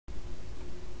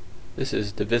This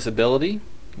is Divisibility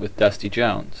with Dusty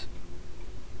Jones.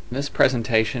 In this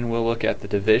presentation we'll look at the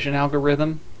division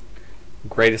algorithm,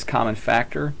 greatest common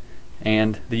factor,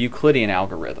 and the Euclidean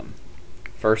algorithm.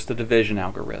 First, the division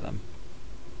algorithm.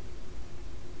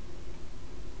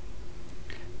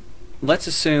 Let's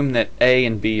assume that a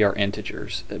and b are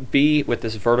integers. B with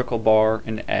this vertical bar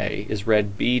and a is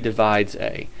read b divides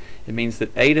a. It means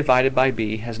that a divided by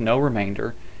b has no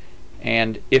remainder,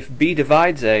 and if b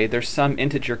divides a, there's some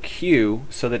integer q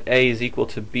so that a is equal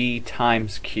to b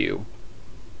times q.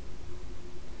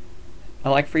 I'd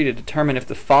like for you to determine if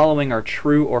the following are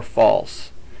true or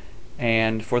false,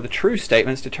 and for the true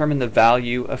statements determine the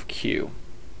value of q.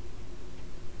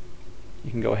 You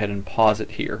can go ahead and pause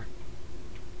it here.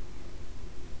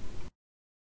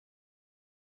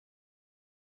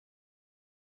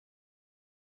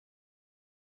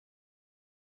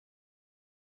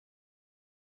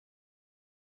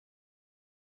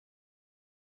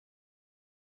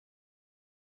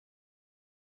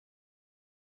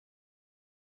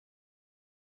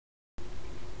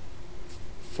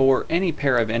 For any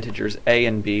pair of integers a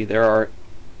and b, there are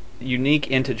unique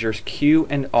integers q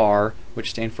and r,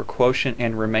 which stand for quotient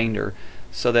and remainder,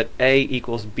 so that a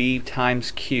equals b times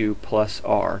q plus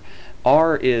r.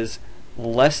 R is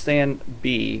less than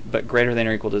b, but greater than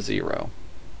or equal to 0.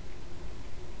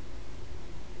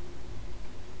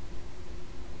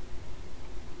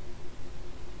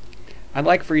 I'd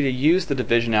like for you to use the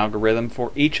division algorithm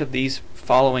for each of these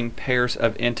following pairs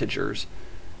of integers.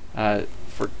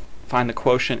 Find the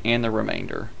quotient and the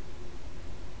remainder.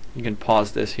 You can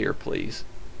pause this here, please.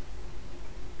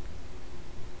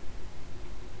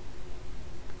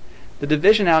 The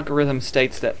division algorithm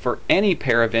states that for any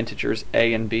pair of integers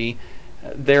a and b,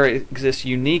 there exists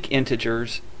unique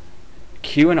integers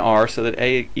q and r so that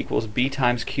a equals b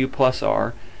times q plus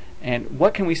r. And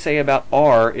what can we say about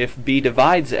r if b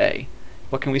divides a?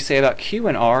 What can we say about q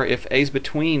and r if a is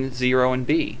between 0 and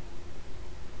b?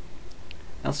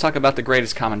 Now let's talk about the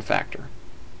greatest common factor.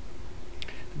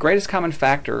 The greatest common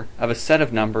factor of a set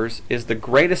of numbers is the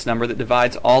greatest number that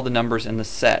divides all the numbers in the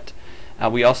set.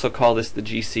 We also call this the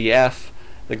GCF,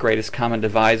 the greatest common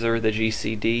divisor, the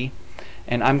GCD,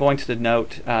 and I'm going to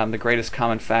denote the greatest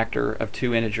common factor of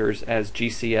two integers as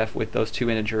GCF with those two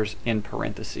integers in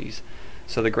parentheses.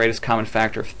 So the greatest common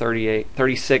factor of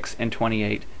 36 and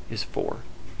 28 is 4.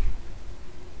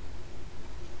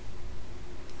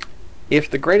 If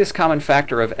the greatest common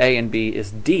factor of a and b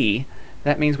is d,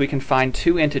 that means we can find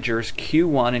two integers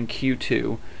q1 and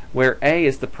q2, where a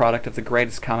is the product of the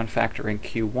greatest common factor in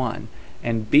q1,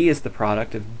 and b is the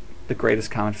product of the greatest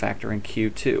common factor in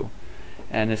q2.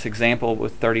 And this example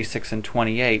with 36 and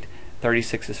 28,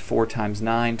 36 is 4 times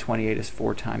 9, 28 is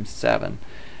 4 times 7.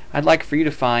 I'd like for you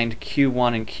to find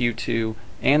q1 and q2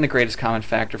 and the greatest common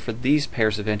factor for these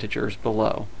pairs of integers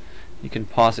below. You can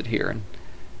pause it here and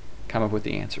come up with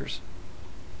the answers.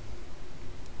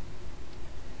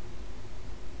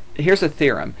 Here's a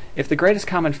theorem. If the greatest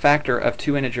common factor of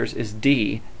two integers is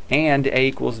d, and a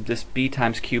equals this b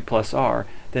times q plus r,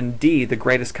 then d, the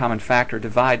greatest common factor,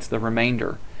 divides the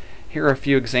remainder. Here are a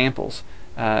few examples.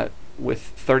 With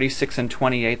 36 and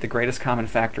 28, the greatest common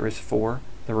factor is 4,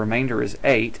 the remainder is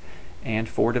 8, and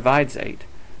 4 divides 8.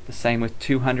 The same with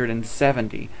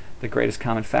 270. The greatest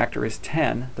common factor is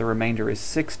 10, the remainder is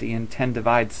 60, and 10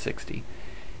 divides 60.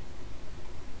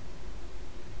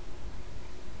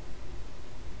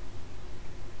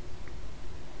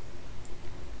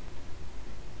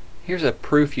 Here's a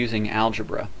proof using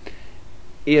algebra.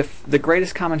 If the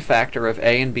greatest common factor of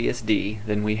a and b is d,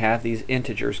 then we have these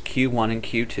integers q1 and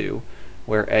q2,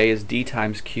 where a is d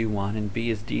times q1 and b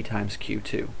is d times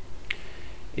q2.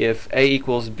 If a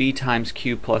equals b times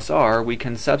q plus r, we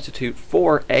can substitute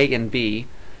for a and b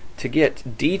to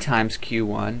get d times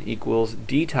q1 equals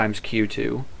d times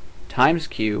q2 times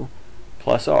q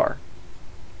plus r.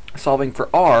 Solving for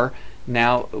r,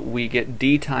 now we get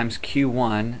d times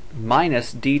q1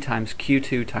 minus d times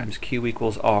q2 times q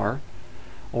equals r,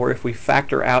 or if we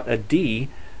factor out a d,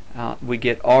 we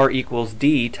get r equals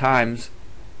d times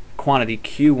quantity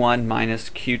q1 minus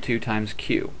q2 times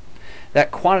q. That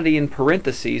quantity in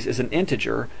parentheses is an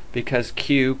integer because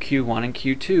q, q1, and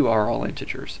q2 are all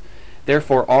integers.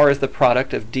 Therefore r is the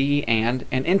product of d and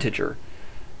an integer,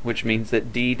 which means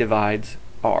that d divides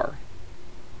r.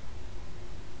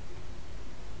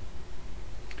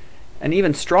 An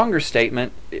even stronger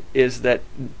statement is that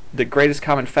the greatest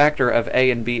common factor of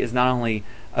a and b is not only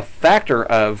a factor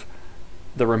of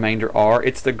the remainder r,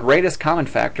 it's the greatest common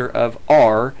factor of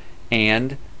r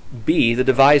and b, the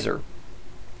divisor.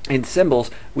 In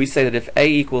symbols, we say that if a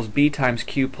equals b times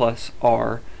q plus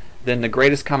r, then the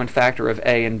greatest common factor of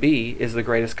A and B is the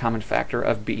greatest common factor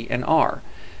of B and R.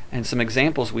 And some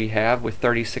examples we have with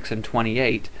 36 and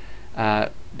 28,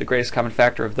 the greatest common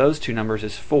factor of those two numbers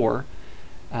is 4.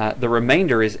 The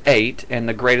remainder is 8, and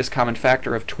the greatest common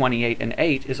factor of 28 and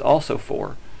 8 is also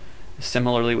 4.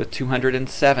 Similarly with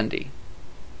 270.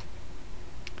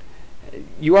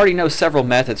 You already know several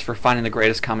methods for finding the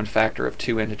greatest common factor of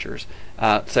two integers,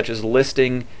 such as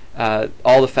listing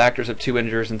all the factors of two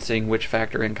integers and seeing which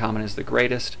factor in common is the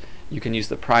greatest. You can use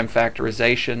the prime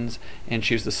factorizations and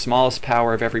choose the smallest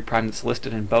power of every prime that's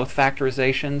listed in both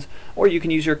factorizations, or you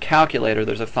can use your calculator.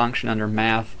 There's a function under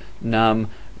Math, Num,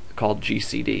 called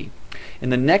GCD. In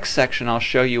the next section I'll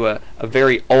show you a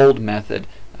very old method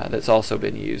that's also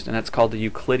been used, and that's called the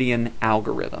Euclidean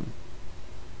algorithm.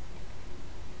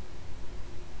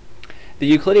 The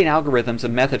Euclidean algorithm is a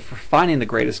method for finding the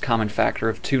greatest common factor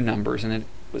of two numbers, and it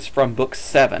was from book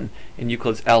 7 in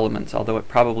Euclid's Elements, although it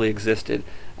probably existed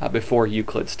before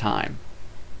Euclid's time.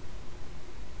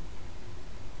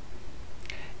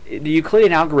 The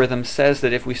Euclidean algorithm says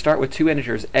that if we start with two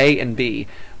integers a and b,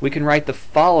 we can write the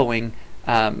following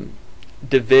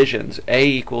divisions. A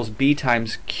equals b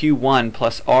times q1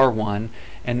 plus r1,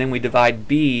 and then we divide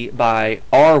b by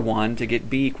r1 to get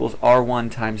b equals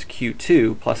r1 times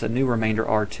q2 plus a new remainder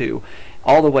r2,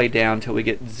 all the way down till we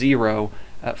get 0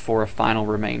 for a final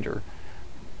remainder.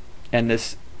 And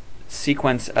this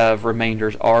sequence of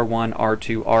remainders r1,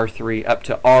 r2, r3 up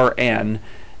to rn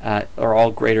are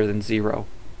all greater than 0.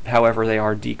 However, they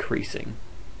are decreasing.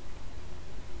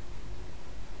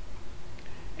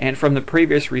 And from the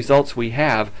previous results we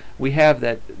have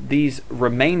that these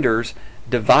remainders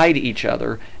divide each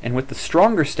other, and with the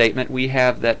stronger statement we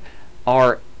have that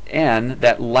Rn,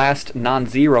 that last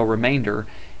non-zero remainder,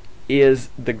 is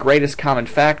the greatest common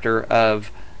factor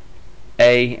of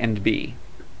A and B.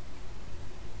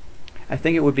 I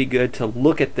think it would be good to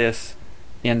look at this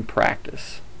in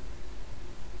practice.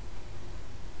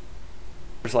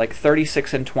 There's like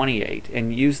 36 and 28,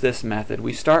 and use this method.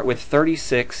 We start with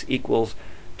 36 equals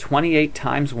 28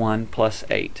 times 1 plus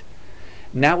 8.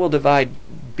 Now we'll divide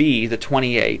b, the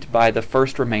 28, by the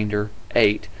first remainder,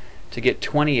 8, to get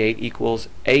 28 equals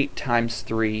 8 times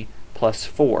 3 plus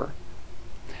 4.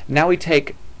 Now we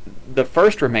take the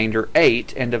first remainder,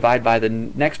 8, and divide by the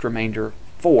next remainder,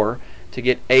 4, to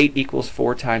get 8 equals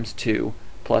 4 times 2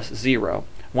 plus 0.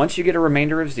 Once you get a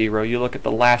remainder of 0, you look at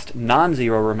the last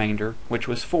non-zero remainder, which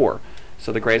was 4.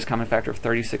 So the greatest common factor of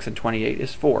 36 and 28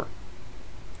 is 4.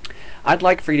 I'd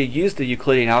like for you to use the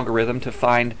Euclidean algorithm to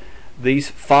find these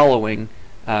following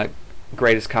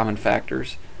greatest common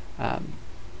factors.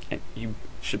 You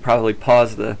should probably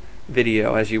pause the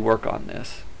video as you work on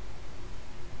this.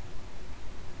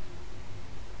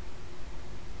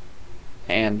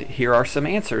 And here are some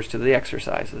answers to the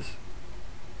exercises.